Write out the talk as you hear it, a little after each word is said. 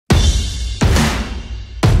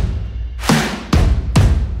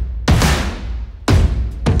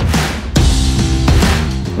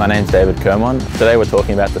My name's David Kermond. Today we're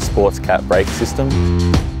talking about the SportsCat brake system.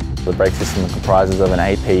 The brake system comprises of an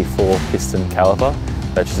AP 4-piston caliper,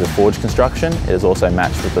 which is a forged construction. It is also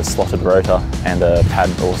matched with a slotted rotor and a pad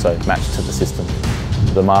also matched to the system.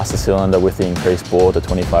 The master cylinder with the increased bore to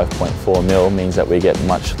 25.4mm means that we get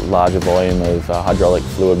much larger volume of hydraulic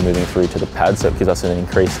fluid moving through to the pad, so it gives us an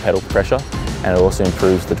increased pedal pressure, and it also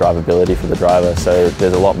improves the drivability for the driver, so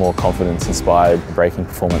there's a lot more confidence-inspired braking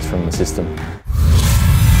performance from the system.